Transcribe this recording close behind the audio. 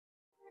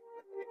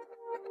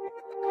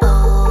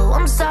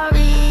I'm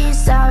sorry,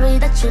 sorry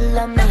that you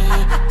love me.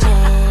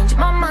 Change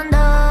my mind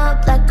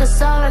up like a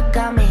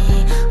origami.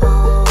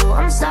 Oh,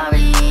 I'm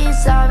sorry,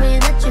 sorry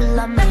that you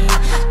love me.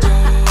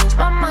 Change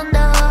my mind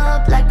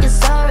up like it's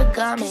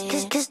origami.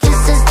 Kisses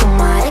to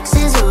my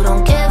exes who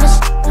don't give a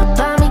shit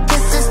about me.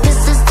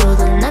 Kisses to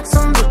the next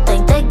ones who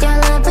think they can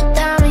live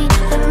without me.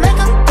 They make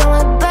up,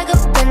 going back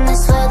up, and they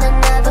swear they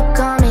never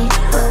call me,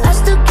 but I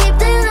still keep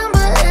their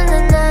number in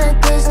the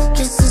necklace.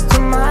 Kisses to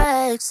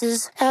my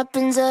exes,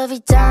 happens every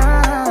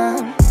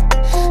time.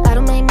 I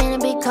don't make men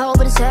to be cold,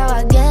 but it's how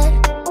I get.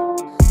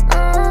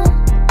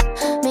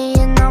 Me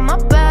and all my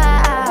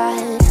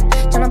pride,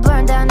 tryna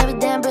burn down every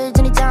damn bridge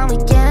anytime we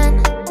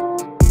can.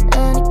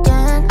 And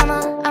again, I'm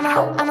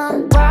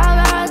a wild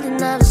ride that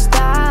never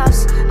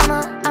stops.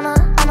 I'm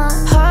a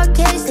hard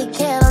case they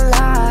can't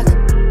unlock.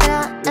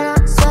 And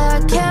I swear I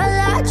can't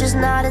lie, just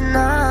not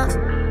enough.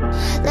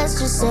 Let's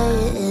just say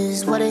it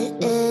is what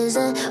it is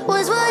and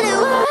was what it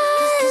was.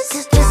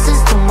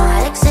 Kisses to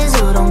my exes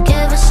who don't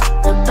give a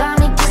shit about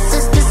me.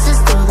 Kisses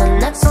to the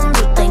next ones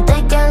who think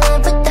they can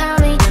live without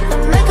me. They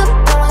make up,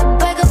 going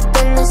back up,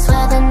 and they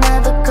swear they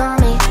never call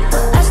me,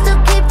 but I still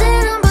keep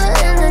their number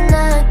in the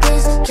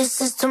necklace.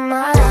 Kisses to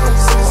my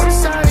exes. I'm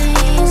sorry,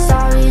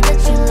 sorry that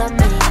you love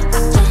me.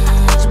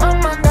 Change my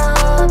mind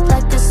up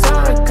like it's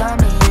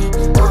origami.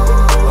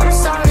 Oh, I'm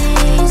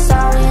sorry,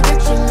 sorry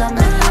that you love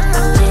me.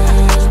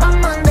 Change my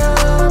mind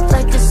up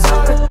like it's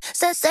origami.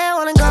 Say I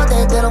wanna go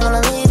there, they don't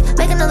wanna leave.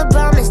 Make another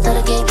promise that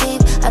I can't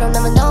keep. I don't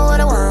ever know what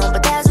I want,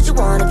 but that's what you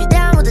want. If you're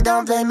down with it,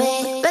 don't blame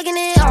me. Breaking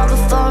it all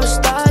before it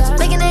starts,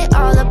 making it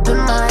all up in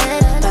my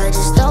head. Probably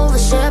just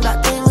overshare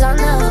about things I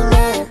never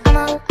meant.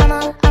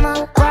 I'm a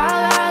wild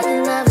ride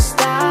that never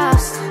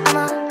stops.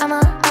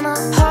 I'm a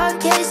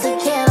hard case that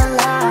can't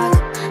unlock.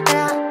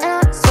 And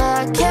I swear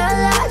I can't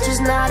lie,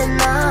 just not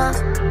enough.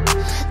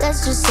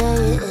 Let's just say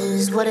it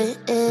is what it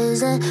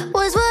is and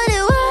was what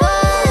it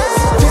was.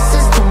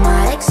 Kisses to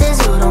my exes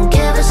who don't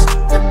give a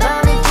shit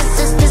about me.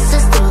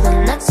 Kisses to the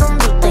next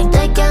ones who think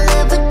they can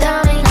live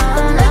without me.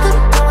 They make up,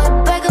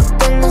 going back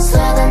up, and they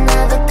swear they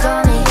never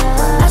call me,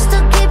 but I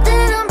still keep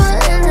their number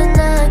in the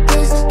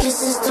necklace.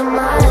 Kisses to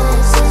my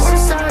exes. I'm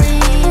sorry,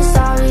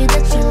 sorry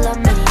that you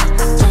love me.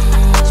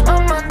 Change my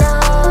mind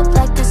up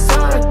like it's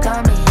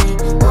origami.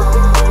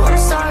 Oh, I'm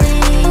sorry,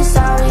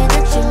 sorry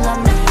that you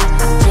love me.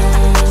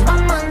 Change my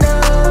mind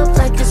up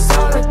like it's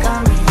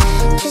origami.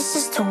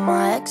 Kisses to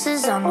my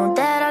exes, I know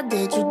that I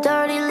did you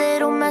dirty.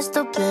 Little messed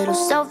up, little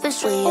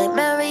selfish. We ain't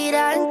married,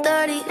 I ain't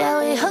 30. Yeah,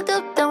 we hooked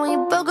up, then we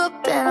broke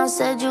up, and I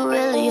said you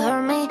really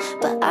hurt me,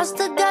 but I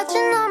still got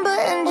your number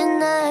and your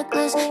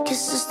necklace.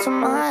 Kisses to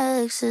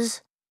my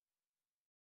exes.